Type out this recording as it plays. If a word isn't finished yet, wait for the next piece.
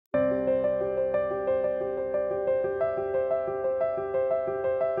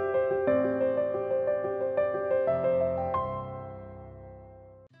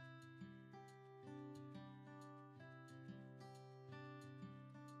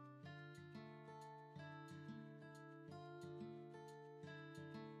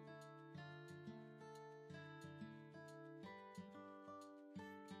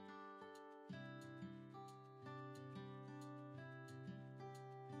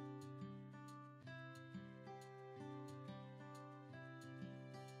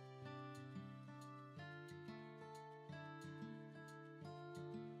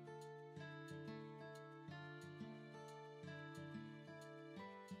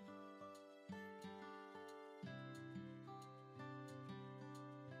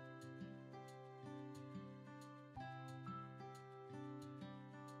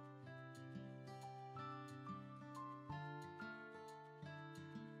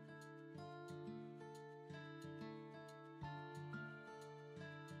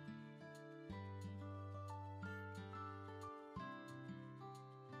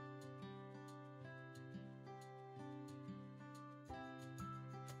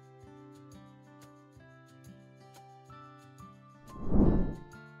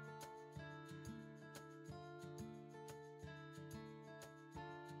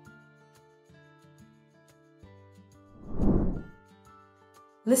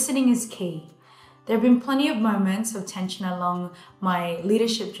Listening is key. There have been plenty of moments of tension along my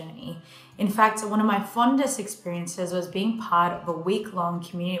leadership journey. In fact, one of my fondest experiences was being part of a week-long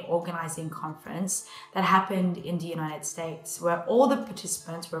community organizing conference that happened in the United States, where all the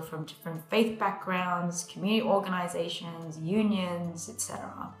participants were from different faith backgrounds, community organizations, unions,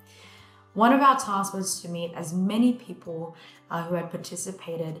 etc. One of our tasks was to meet as many people who had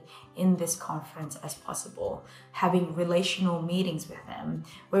participated in this conference as possible, having relational meetings with them,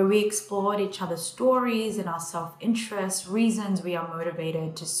 where we explored each other's stories and our self-interest, reasons we are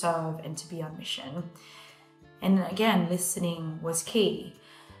motivated to serve and to be on mission. And again, listening was key,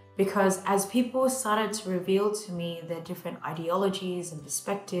 because as people started to reveal to me their different ideologies and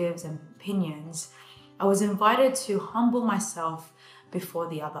perspectives and opinions, I was invited to humble myself before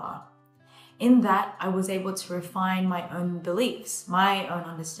the other. In that, I was able to refine my own beliefs, my own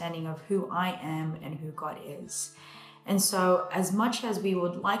understanding of who I am and who God is. And so, as much as we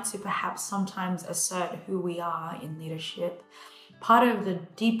would like to perhaps sometimes assert who we are in leadership, part of the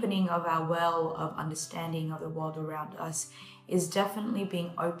deepening of our well of understanding of the world around us is definitely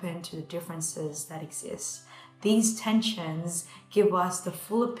being open to the differences that exist. These tensions give us the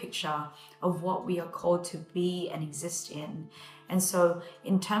fuller picture of what we are called to be and exist in. And so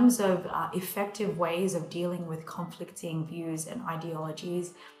in terms of effective ways of dealing with conflicting views and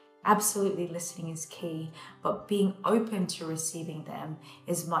ideologies, absolutely listening is key, but being open to receiving them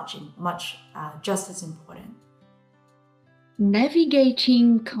is much just as important.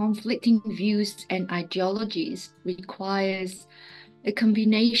 Navigating conflicting views and ideologies requires a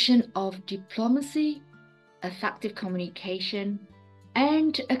combination of diplomacy, effective communication,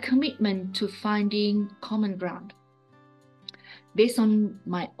 and a commitment to finding common ground. Based on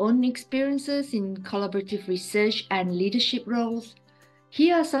my own experiences in collaborative research and leadership roles,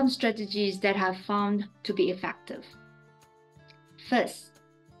 here are some strategies that I've found to be effective. First,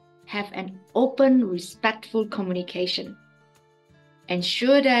 have an open, respectful communication.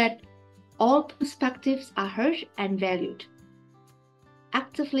 Ensure that all perspectives are heard and valued.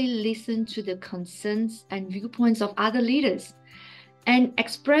 Actively listen to the concerns and viewpoints of other leaders and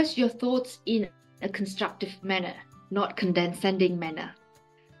express your thoughts in a constructive manner, not condescending manner.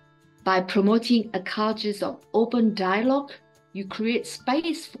 By promoting a culture of open dialogue, you create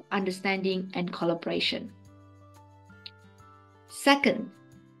space for understanding and collaboration. Second,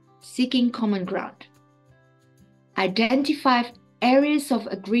 seeking common ground. Identify areas of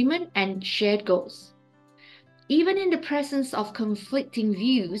agreement and shared goals. Even in the presence of conflicting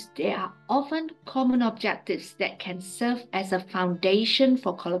views, there are often common objectives that can serve as a foundation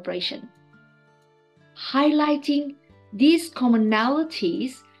for collaboration. Highlighting these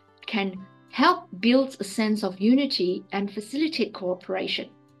commonalities can help build a sense of unity and facilitate cooperation.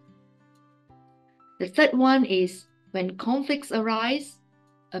 The third one is, when conflicts arise,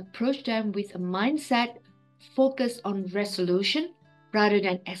 approach them with a mindset focused on resolution rather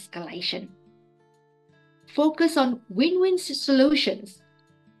than escalation. Focus on win-win solutions.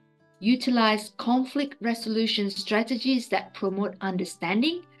 Utilize conflict resolution strategies that promote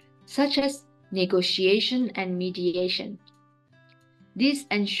understanding, such as negotiation and mediation. This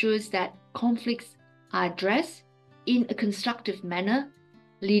ensures that conflicts are addressed in a constructive manner,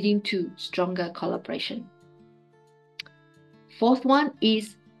 leading to stronger collaboration. Fourth one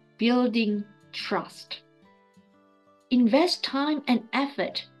is building trust. Invest time and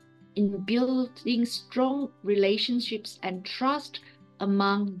effort in building strong relationships and trust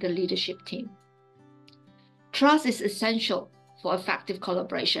among the leadership team. Trust is essential for effective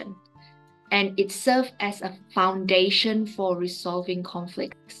collaboration, and it serves as a foundation for resolving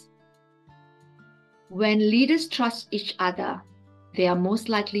conflicts. When leaders trust each other, they are most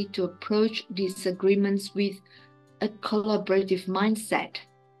likely to approach disagreements with a collaborative mindset,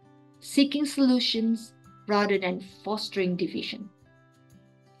 seeking solutions rather than fostering division.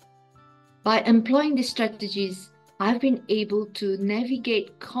 By employing these strategies, I've been able to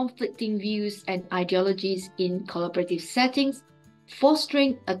navigate conflicting views and ideologies in collaborative settings,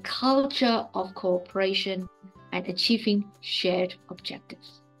 fostering a culture of cooperation and achieving shared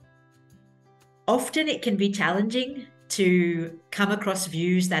objectives. Often it can be challenging to come across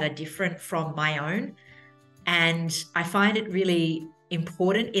views that are different from my own, and I find it really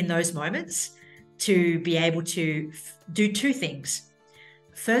important in those moments to be able to do two things.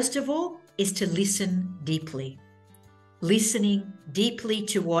 First of all, is to listen deeply. Listening deeply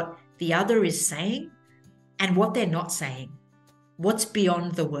to what the other is saying and what they're not saying, what's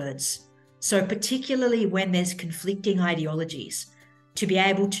beyond the words. So particularly when there's conflicting ideologies, to be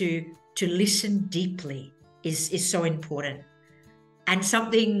able to listen deeply is so important. And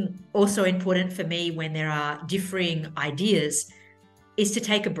something also important for me when there are differing ideas is to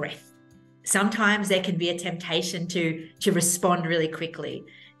take a breath. Sometimes there can be a temptation to respond really quickly,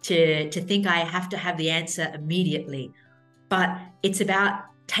 to think I have to have the answer immediately. But it's about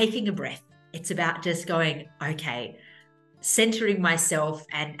taking a breath. It's about just going, okay, centering myself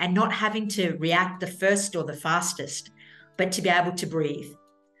and not having to react the first or the fastest, but to be able to breathe.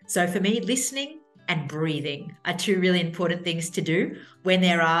 So for me, listening and breathing are two really important things to do when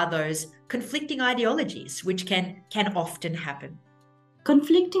there are those conflicting ideologies, which can often happen.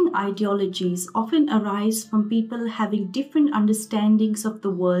 Conflicting ideologies often arise from people having different understandings of the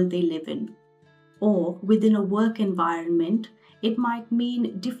world they live in. Or within a work environment, it might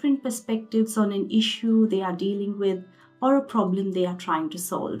mean different perspectives on an issue they are dealing with or a problem they are trying to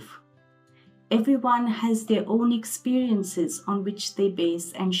solve. Everyone has their own experiences on which they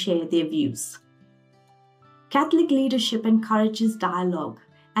base and share their views. Catholic leadership encourages dialogue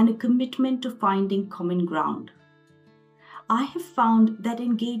and a commitment to finding common ground. I have found that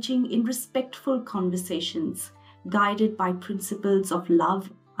engaging in respectful conversations, guided by principles of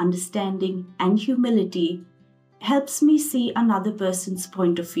love, understanding, and humility, helps me see another person's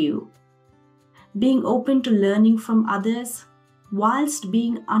point of view. Being open to learning from others, whilst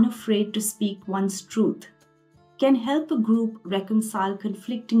being unafraid to speak one's truth, can help a group reconcile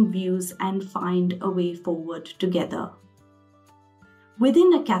conflicting views and find a way forward together.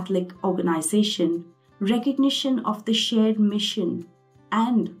 Within a Catholic organization, recognition of the shared mission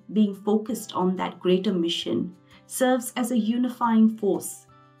and being focused on that greater mission serves as a unifying force,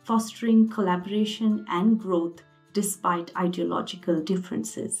 fostering collaboration and growth despite ideological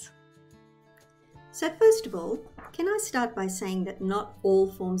differences. So first of all, can I start by saying that not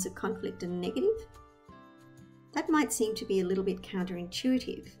all forms of conflict are negative? That might seem to be a little bit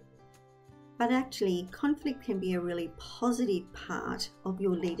counterintuitive, but actually conflict can be a really positive part of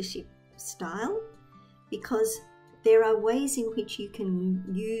your leadership style, because there are ways in which you can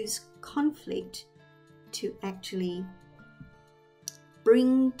use conflict to actually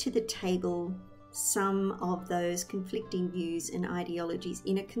bring to the table some of those conflicting views and ideologies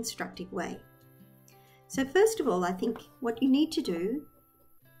in a constructive way. So first of all, I think what you need to do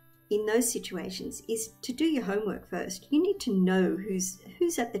in those situations is to do your homework first. You need to know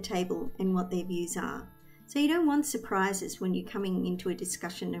who's at the table and what their views are. So you don't want surprises when you're coming into a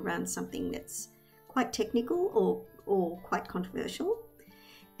discussion around something that's quite technical or quite controversial.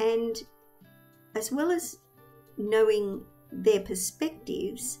 And as well as knowing their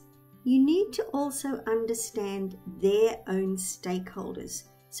perspectives, you need to also understand their own stakeholders.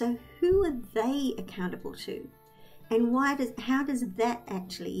 So who are they accountable to? And how does that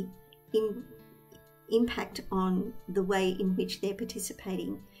actually impact on the way in which they're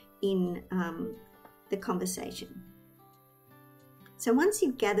participating in the conversation? So once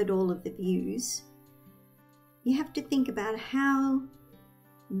you've gathered all of the views, you have to think about how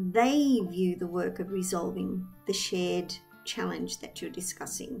they view the work of resolving the shared challenge that you're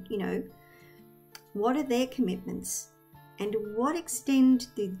discussing. You know, what are their commitments? And to what extent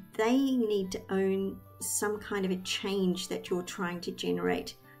do they need to own some kind of a change that you're trying to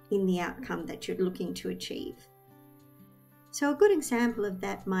generate in the outcome that you're looking to achieve? So a good example of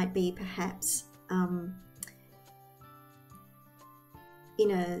that might be perhaps in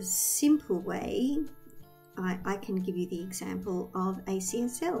a simple way, I can give you the example of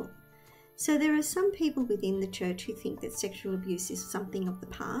ACSL. So there are some people within the church who think that sexual abuse is something of the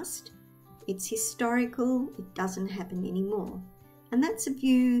past. It's historical, it doesn't happen anymore. And that's a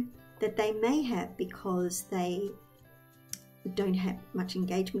view that they may have because they don't have much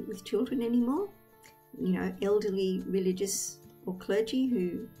engagement with children anymore. You know, elderly religious or clergy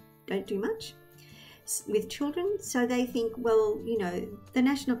who don't do much with children. So they think, well, you know, the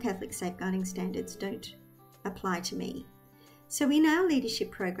National Catholic Safeguarding Standards don't apply to me. So in our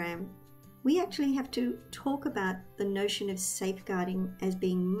leadership program, we actually have to talk about the notion of safeguarding as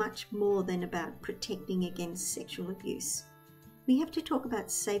being much more than about protecting against sexual abuse. We have to talk about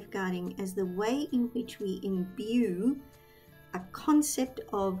safeguarding as the way in which we imbue a concept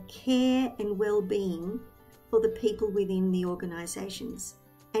of care and well-being for the people within the organisations.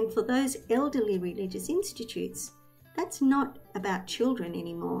 And for those elderly religious institutes, that's not about children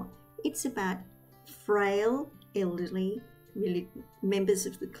anymore. It's about frail, elderly members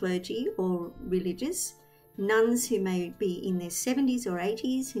of the clergy or religious, nuns who may be in their 70s or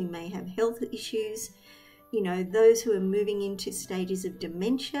 80s, who may have health issues, you know, those who are moving into stages of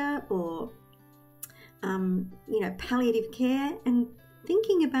dementia or, you know, palliative care, and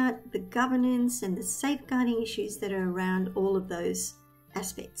thinking about the governance and the safeguarding issues that are around all of those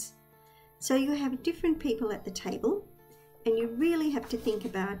aspects. So you have different people at the table, and you really have to think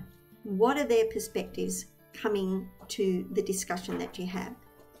about what are their perspectives, coming to the discussion that you have.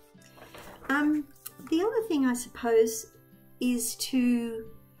 The other thing, I suppose, is to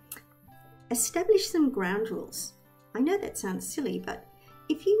establish some ground rules. I know that sounds silly, but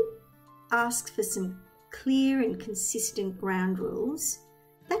if you ask for some clear and consistent ground rules,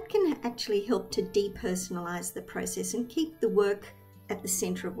 that can actually help to depersonalize the process and keep the work at the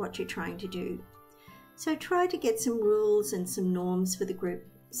center of what you're trying to do. So try to get some rules and some norms for the group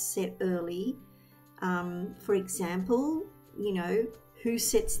set early. For example, who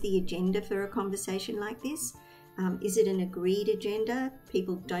sets the agenda for a conversation like this? Is it an agreed agenda?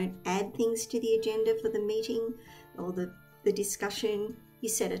 People don't add things to the agenda for the meeting or the discussion. You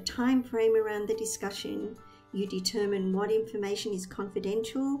set a time frame around the discussion. You determine what information is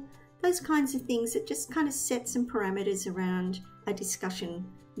confidential. Those kinds of things that just kind of set some parameters around a discussion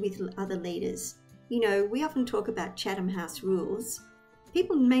with other leaders. We often talk about Chatham House rules.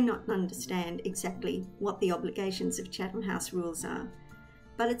 People may not understand exactly what the obligations of Chatham House rules are,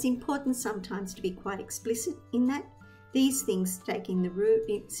 but it's important sometimes to be quite explicit in that. These things stay in the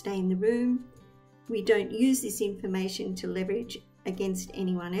room. We don't use this information to leverage against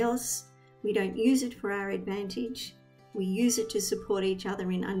anyone else. We don't use it for our advantage. We use it to support each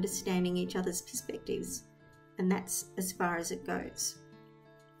other in understanding each other's perspectives. And that's as far as it goes.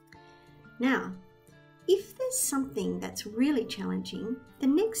 Now, if there's something that's really challenging, the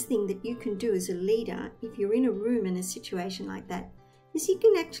next thing that you can do as a leader, if you're in a room in a situation like that, is you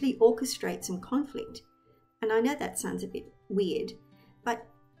can actually orchestrate some conflict. And I know that sounds a bit weird, but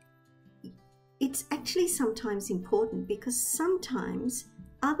it's actually sometimes important, because sometimes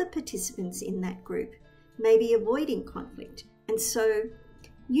other participants in that group may be avoiding conflict. And so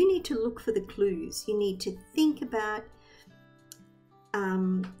you need to look for the clues. You need to think about,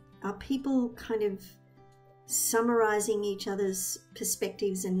 are people kind of summarizing each other's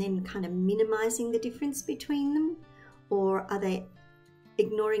perspectives and then kind of minimizing the difference between them? Or are they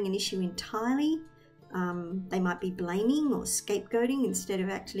ignoring an issue entirely? They might be blaming or scapegoating instead of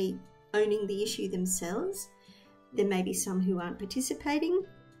actually owning the issue themselves. There may be some who aren't participating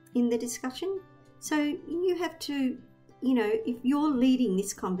in the discussion. So you have to, if you're leading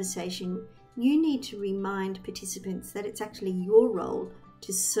this conversation, you need to remind participants that it's actually your role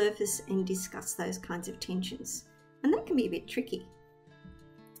to surface and discuss those kinds of tensions. And that can be a bit tricky.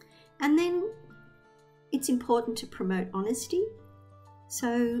 And then it's important to promote honesty.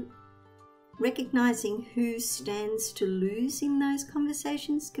 So recognizing who stands to lose in those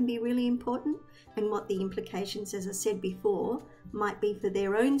conversations can be really important, and what the implications, as I said before, might be for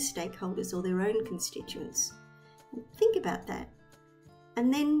their own stakeholders or their own constituents. Think about that.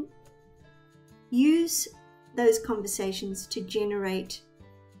 And then use those conversations to generate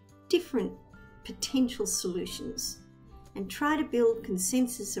different potential solutions and try to build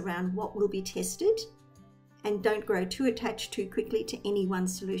consensus around what will be tested, and don't grow too attached too quickly to any one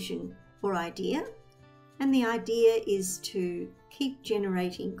solution or idea. And the idea is to keep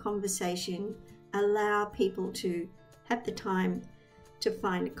generating conversation, allow people to have the time to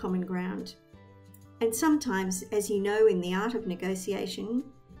find common ground. And sometimes, as you know, in the art of negotiation,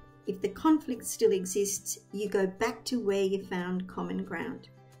 if the conflict still exists, you go back to where you found common ground.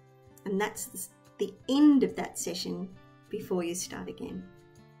 And that's the end of that session before you start again.